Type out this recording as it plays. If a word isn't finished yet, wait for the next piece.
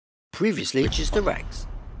Previously, which is the rags.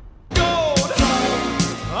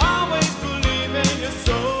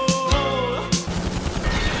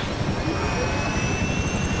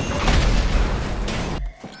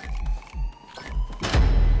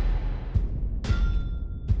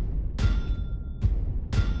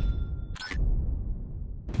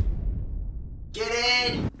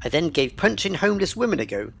 I then gave punching homeless women a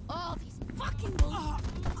go. Oh, these fucking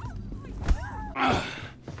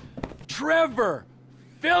Trevor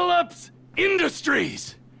Phillips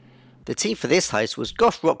Industries. The team for this heist was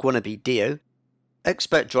goth rock wannabe Dio,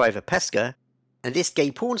 expert driver Pesca, and this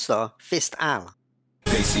gay porn star Fist Al.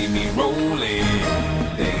 They see me rolling,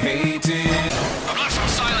 they hate it. I've left some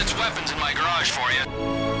silenced weapons in my garage for you.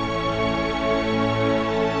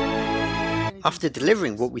 After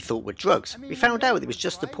delivering what we thought were drugs, we found out it was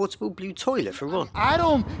just a portable blue toilet for Ron. I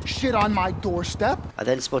don't shit on my doorstep. I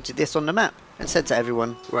then spotted this on the map and said to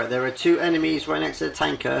everyone, right, there are 2 enemies right next to the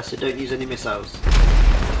tanker, so don't use any missiles.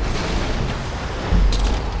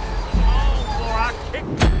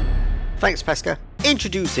 Thanks, Pesca.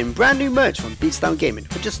 Introducing brand new merch from BeatsDown Gaming.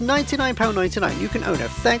 For just £99.99 you can own a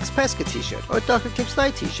Thanks Pesca t-shirt or a Dark Eclipse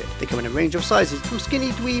Night t-shirt. They come in a range of sizes from skinny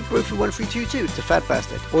dweeb Brophy 1322 to fat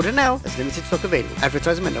bastard. Order now, there's limited stock available.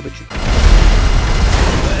 Advertisement number 2.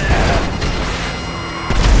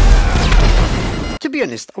 To be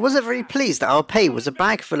honest, I wasn't very pleased that our pay was a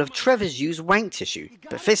bag full of Trevor's used wank tissue,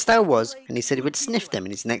 but Fistow was, and he said he would sniff them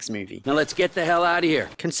in his next movie. Now let's get the hell out of here.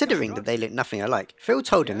 Considering that they look nothing alike, Phil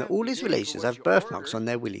told him that all his relations have birthmarks on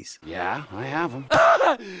their willies. Yeah, I have them.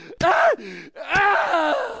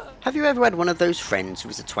 Have you ever had one of those friends who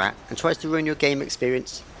is a twat and tries to ruin your game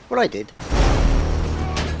experience? Well, I did.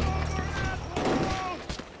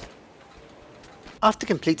 After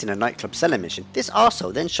completing a nightclub cellar mission, this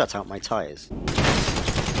arsehole then shut out my tyres.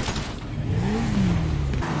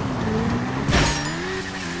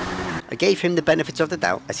 I gave him the benefit of the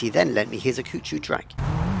doubt as he then lent me his Akuchu drag.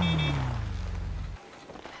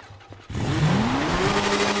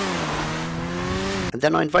 And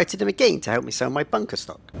then I invited him again to help me sell my bunker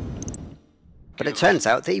stock. But it turns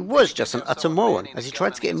out that he was just an utter moron as he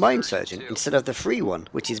tried to get a mine surgeon instead of the free one,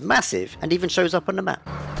 which is massive and even shows up on the map.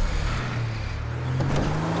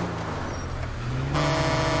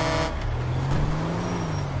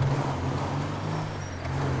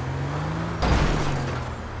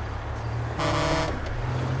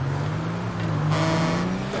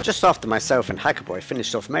 Just after myself and Hackerboy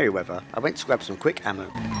finished off Merryweather, I went to grab some quick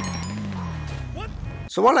ammo.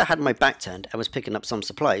 So while I had my back turned and was picking up some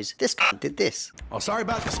supplies, this c*** did this. Oh, sorry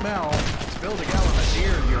about the smell. Spilled a gallon of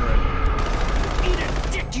deer urine. Eat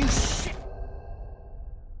a dick, you shit!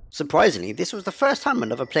 Surprisingly, this was the first time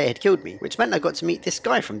another player had killed me, which meant I got to meet this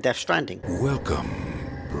guy from Death Stranding. Welcome,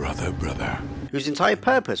 brother. Whose entire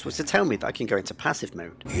purpose was to tell me that I can go into passive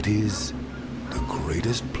mode. It is the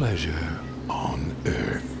greatest pleasure on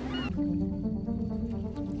earth.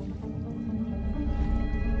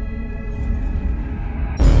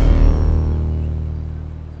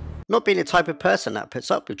 Not being the type of person that puts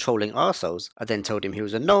up with trolling arseholes, I then told him he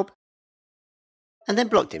was a knob, and then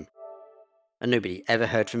blocked him, and nobody ever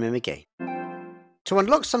heard from him again. To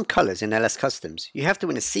unlock some colours in LS Customs, you have to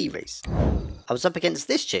win a sea race. I was up against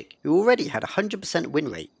this chick, who already had a 100% win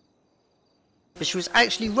rate, but she was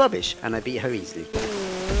actually rubbish, and I beat her easily.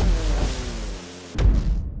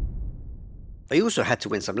 I also had to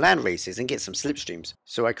win some land races and get some slipstreams,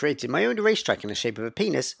 so I created my own racetrack in the shape of a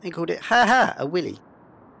penis and called it Haha a Willy.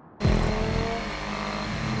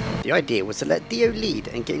 The idea was to let Dio lead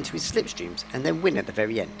and get into his slipstreams and then win at the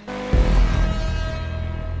very end.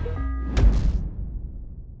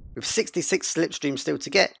 With 66 slipstreams still to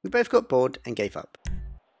get, we both got bored and gave up.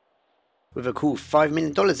 With a cool $5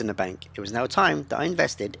 million in the bank, it was now time that I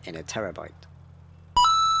invested in a terabyte.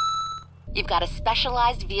 You've got a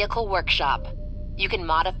specialized vehicle workshop. You can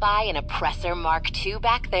modify an Oppressor Mark II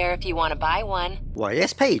back there if you want to buy one. Why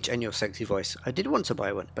yes, Paige and your sexy voice, I did want to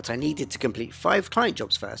buy one, but I needed to complete 5 client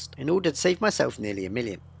jobs first in order to save myself nearly $1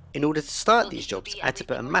 million. In order to start these jobs, I had to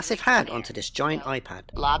put a massive hand onto this giant iPad.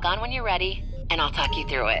 Log on when you're ready, and I'll talk you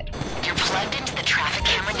through it. You're plugged into the traffic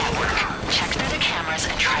camera network. Check through the cameras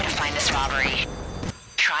and try to find this robbery.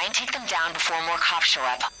 Try and take them down before more cops show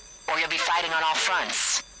up, or you'll be fighting on all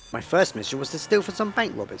fronts. My first mission was to steal from some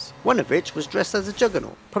bank robbers, one of which was dressed as a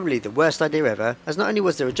juggernaut. Probably the worst idea ever, as not only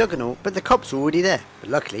was there a juggernaut, but the cops were already there. But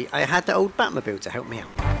luckily, I had the old Batmobile to help me out.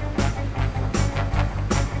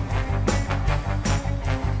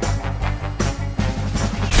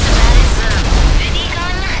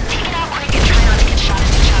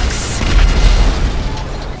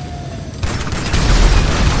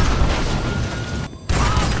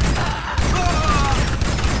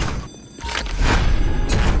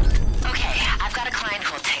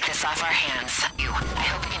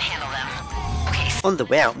 On the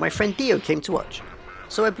way out, my friend Dio came to watch,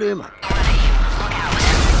 so I blew him up.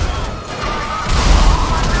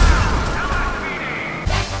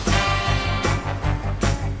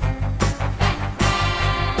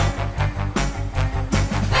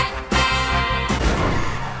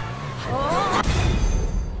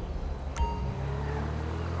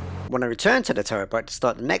 When I returned to the terabyte to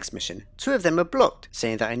start the next mission, 2 of them were blocked,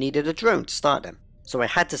 saying that I needed a drone to start them. So I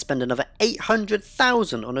had to spend another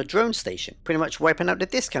 800,000 on a drone station, pretty much wiping out the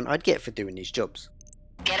discount I'd get for doing these jobs.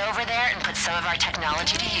 Get over there and put some of our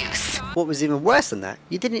technology to use. What was even worse than that,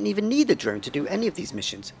 you didn't even need a drone to do any of these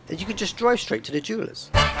missions, as you could just drive straight to the jewelers.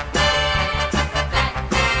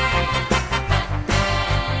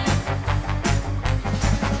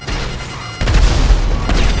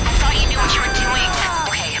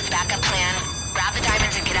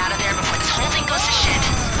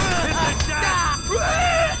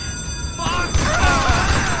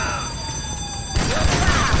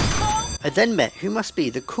 I then met who must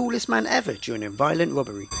be the coolest man ever during a violent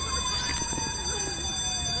robbery.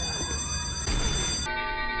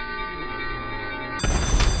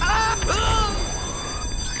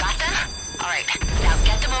 Got them? Alright, now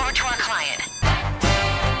get them over to our client.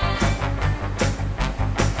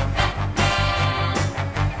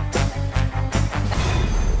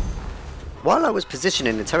 While I was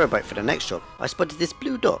positioning the terabyte for the next job, I spotted this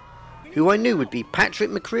blue dot, who I knew would be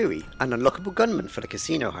Patrick McCreary, an unlockable gunman for the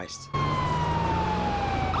casino heist.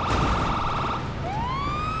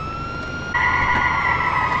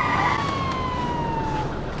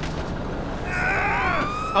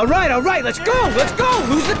 Alright, let's go!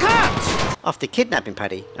 Lose the cops! After kidnapping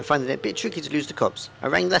Paddy and finding it a bit tricky to lose the cops, I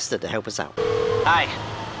rang Lester to help us out. Hi.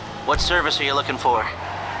 What service are you looking for?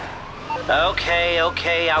 Okay, I'll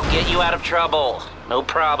get you out of trouble. No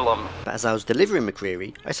problem. But as I was delivering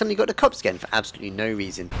McCreary, I suddenly got the cops again for absolutely no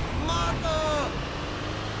reason.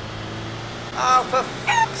 Oh, for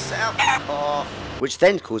fuck's sake! Oh. Which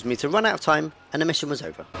then caused me to run out of time, and the mission was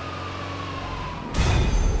over.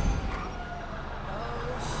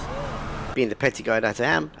 Being the petty guy that I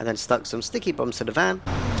am, I then stuck some sticky bombs to the van,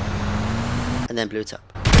 and then blew it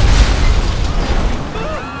up.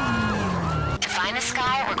 To find this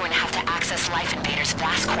guy, we're going to have to access Life Invader's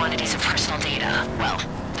vast quantities of personal data. Well,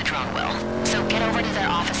 the drone will. So get over to their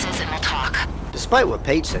offices and we'll talk. Despite what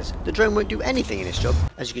Paige says, the drone won't do anything in this job,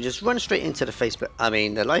 as you can just run straight into the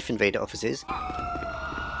the Life Invader offices,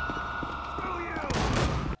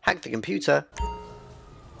 hack the computer,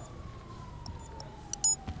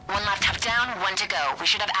 One laptop down, one to go. We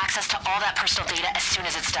should have access to all that personal data as soon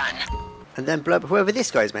as it's done. and then blow up whoever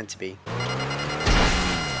this guy's meant to be.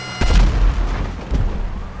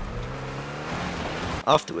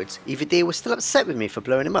 Afterwards, either Dia was still upset with me for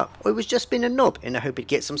blowing him up, or he was just being a knob in the hope he'd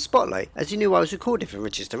get some spotlight, as he knew I was recording for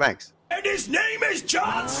Riches to Rags. And his name is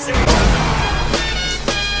John C.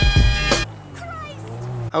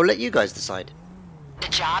 I'll let you guys decide. The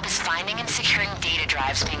job is finding and securing data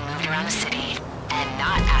drives being moved around the city, and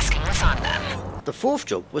not asking what's on them. The 4th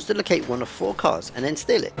job was to locate one of 4 cars and then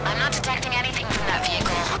steal it. I'm not detecting anything from that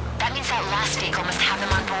vehicle. That means that last vehicle must have them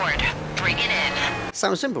on board. Bring it in.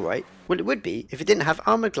 Sounds simple, right? Well, it would be if it didn't have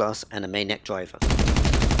armoured glass and a maniac driver.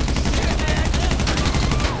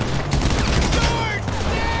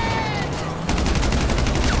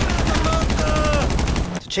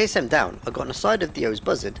 To chase them down, I got on the side of Dio's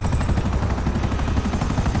buzzard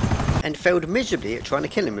and failed miserably at trying to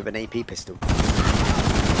kill him with an AP pistol.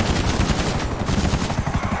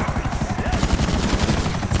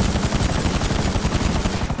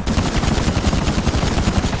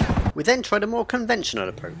 We then tried a more conventional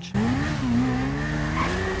approach.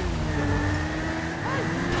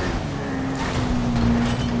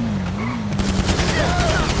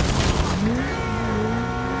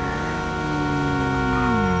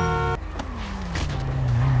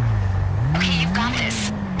 Okay, you've got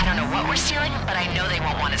this. I don't know what we're stealing, but I know they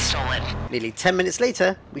won't want it stolen. Nearly 10 minutes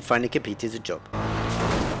later, we finally completed the job.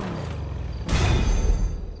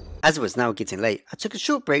 As it was now getting late, I took a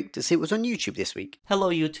short break to see what was on YouTube this week.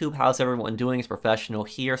 Hello YouTube, how's everyone doing? It's Professional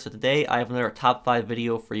here. So today I have another top 5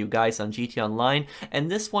 video for you guys on GT Online,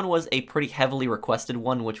 and this one was a pretty heavily requested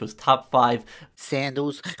one, which was top 5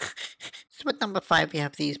 sandals. So at number 5 we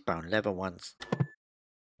have these brown leather ones.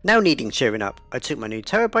 Now needing cheering up, I took my new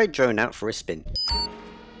terabyte drone out for a spin.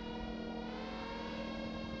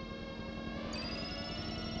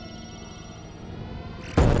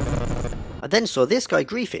 I then saw this guy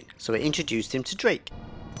griefing, so I introduced him to Drake.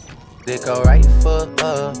 They go right foot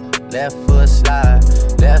up, left foot slide,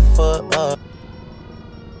 left foot up.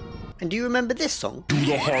 And do you remember this song? Do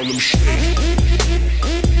the Harlem Shake.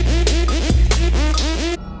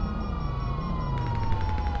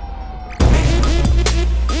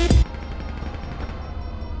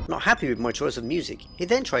 Not happy with my choice of music, he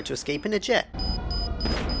then tried to escape in a jet.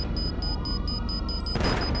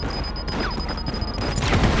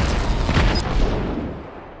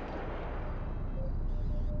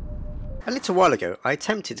 A little while ago, I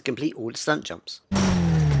attempted to complete all the stunt jumps.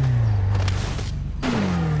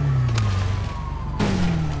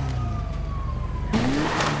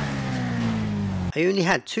 I only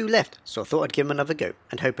had 2 left, so I thought I'd give him another go,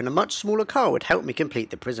 and hoping a much smaller car would help me complete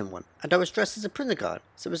the prison one. And I was dressed as a prison guard,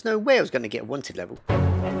 so there was no way I was going to get a wanted level.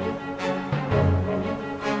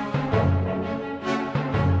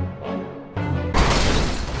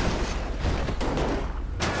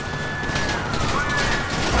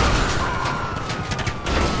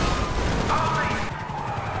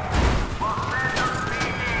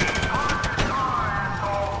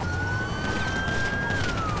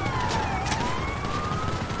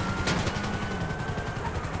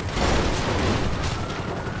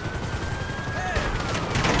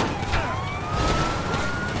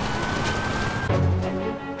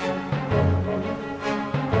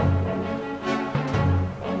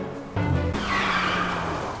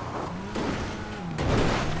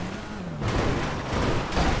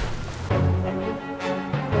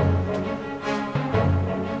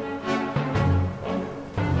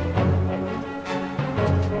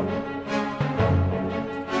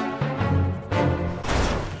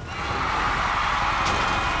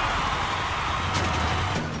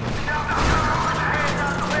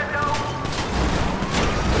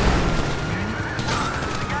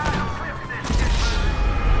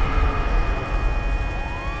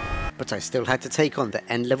 But I still had to take on the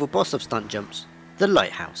end level boss of stunt jumps, the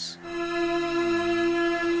lighthouse.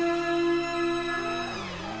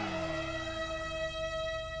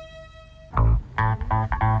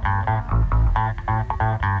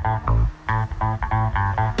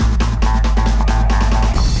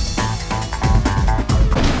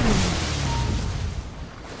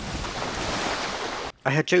 I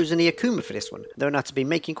had chosen the Akuma for this one, though I had to be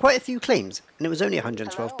making quite a few claims, and it was only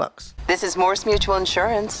 112 bucks. This is Morse Mutual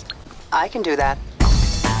Insurance. I can do that.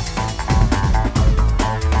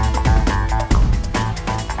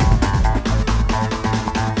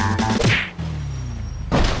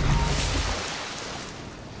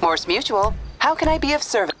 Morse Mutual, how can I be of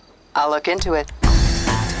service? I'll look into it.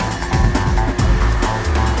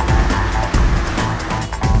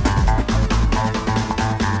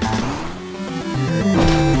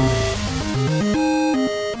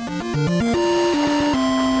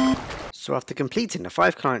 So after completing the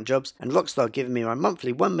 5 client jobs and Rockstar giving me my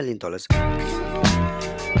monthly $1 million,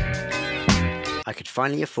 I could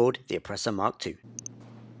finally afford the Oppressor Mark II.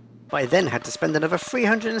 But I then had to spend another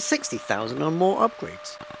 $360,000 on more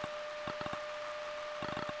upgrades.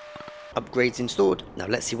 Upgrades installed, now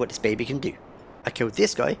let's see what this baby can do. I killed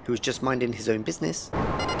this guy who was just minding his own business.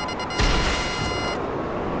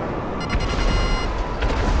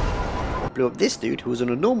 I blew up this dude who was on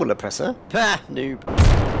a normal oppressor. Pah, noob.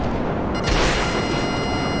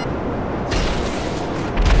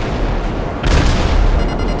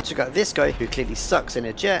 Took out this guy who clearly sucks in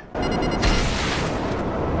a jet.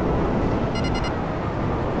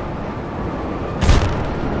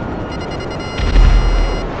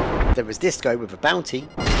 There was this guy with a bounty.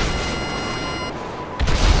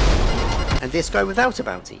 And this guy without a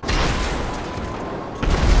bounty.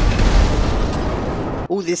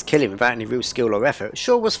 All this killing without any real skill or effort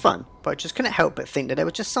sure was fun, but I just couldn't help but think that there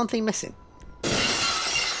was just something missing.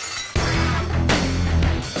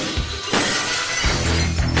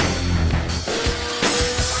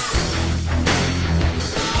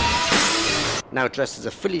 Now dressed as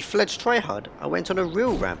a fully fledged Tryhard, I went on a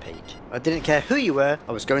real rampage. I didn't care who you were,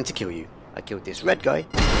 I was going to kill you. I killed this red guy.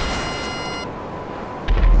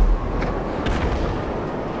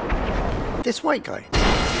 This white guy.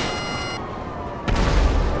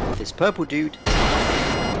 This purple dude.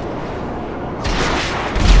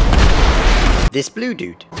 This blue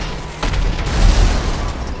dude.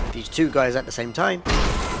 These 2 guys at the same time.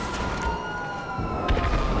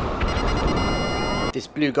 This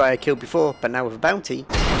blue guy I killed before, but now with a bounty.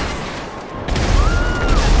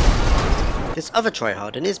 This other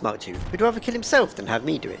Tryhard and his Mark II, who'd rather kill himself than have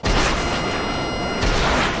me do it.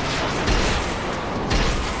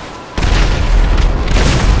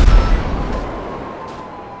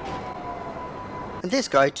 And this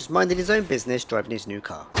guy just minding his own business driving his new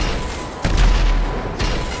car.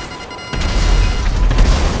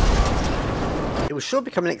 It was sure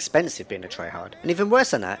becoming expensive being a Tryhard, and even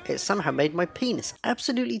worse than that, it somehow made my penis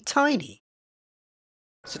absolutely tiny.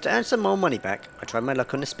 So to earn some more money back, I tried my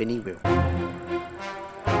luck on the spinny wheel.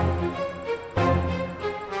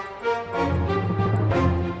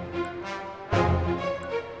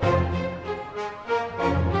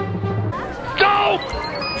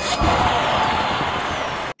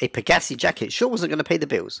 A Pegasi jacket sure wasn't going to pay the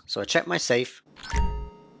bills, so I checked my safe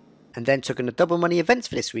and then took on the double money events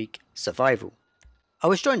for this week, survival. I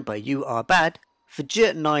was joined by You Are Bad,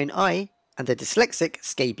 Fajit9i, and the dyslexic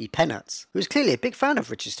Scaby Peanuts, who was clearly a big fan of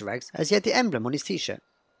Riches to Rags as he had the emblem on his t-shirt.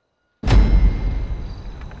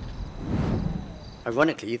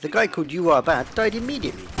 Ironically, the guy called You Are Bad died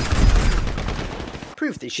immediately.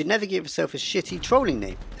 Proof that you should never give yourself a shitty trolling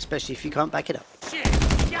name, especially if you can't back it up.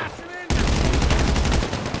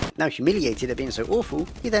 Now humiliated at being so awful,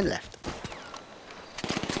 he then left.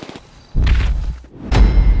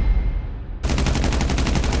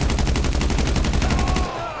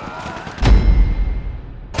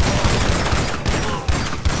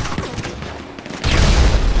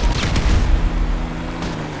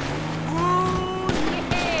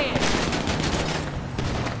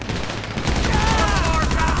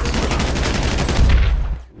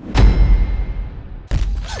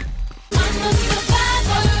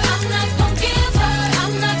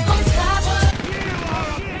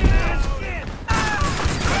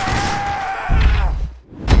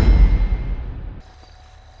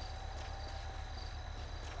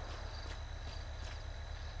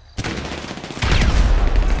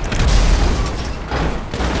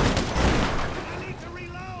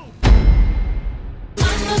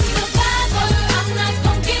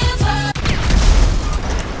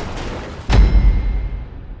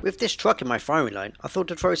 With this truck in my firing line, I thought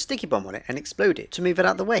to throw a sticky bomb on it and explode it to move it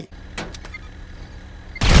out the way.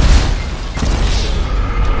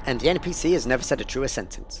 And the NPC has never said a truer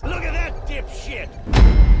sentence. Look at that dipshit!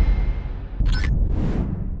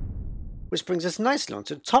 Which brings us nicely on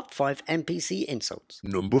to the top 5 NPC insults.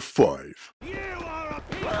 Number 5. You are a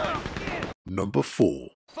piece of shit! Number 4.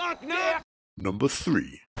 Fuck no! Number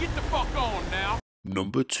 3. Get the fuck on now!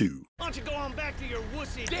 Number 2. Why don't you go on back to your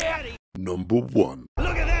wussy daddy? Number 1.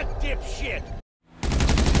 Look at that dipshit!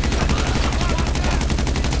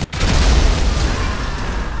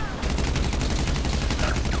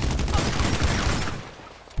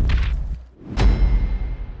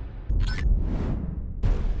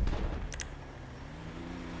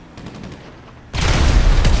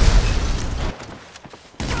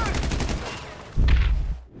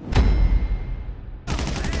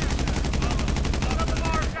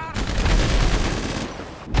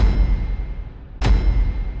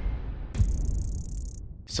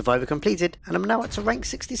 Survivor completed, and I'm now up to rank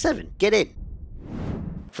 67. Get in!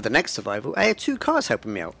 For the next survival, I had 2 cars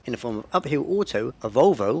helping me out, in the form of Uphill Auto, a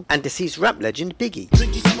Volvo, and deceased rap legend Biggie.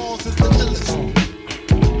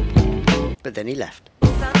 But then he left.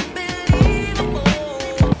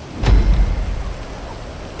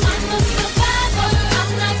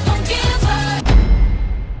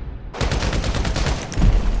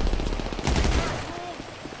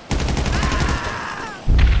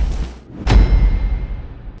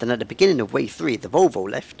 Then at the beginning of wave 3, the Volvo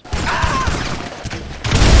left.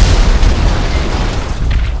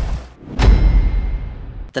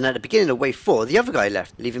 Then at the beginning of wave 4, the other guy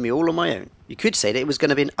left, leaving me all on my own. You could say that it was going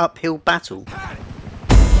to be an uphill battle.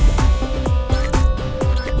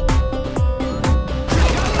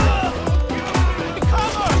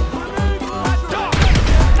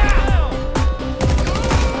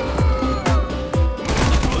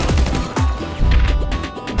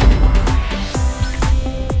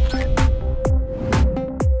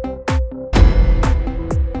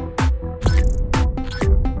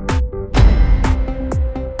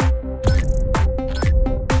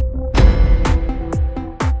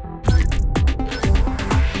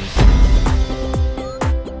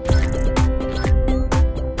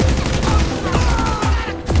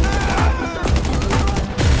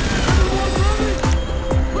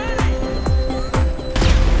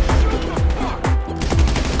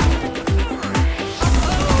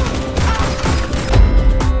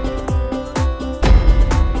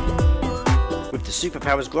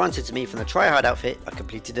 Superpowers granted to me from the Tryhard outfit, I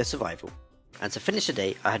completed the survival. And to finish the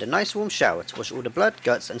day, I had a nice warm shower to wash all the blood,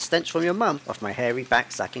 guts and stench from your mum off my hairy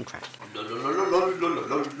back, sack and crack.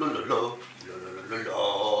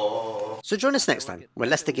 So join us next time,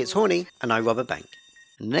 when Lester gets horny and I rob a bank.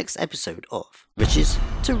 In the next episode of Riches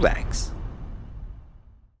to Rags.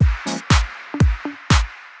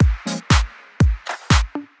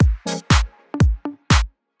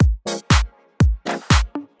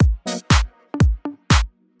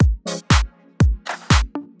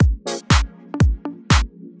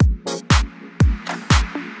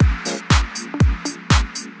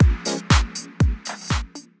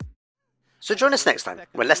 So join us next time,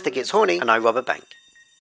 when Lester gets horny and I rob a bank.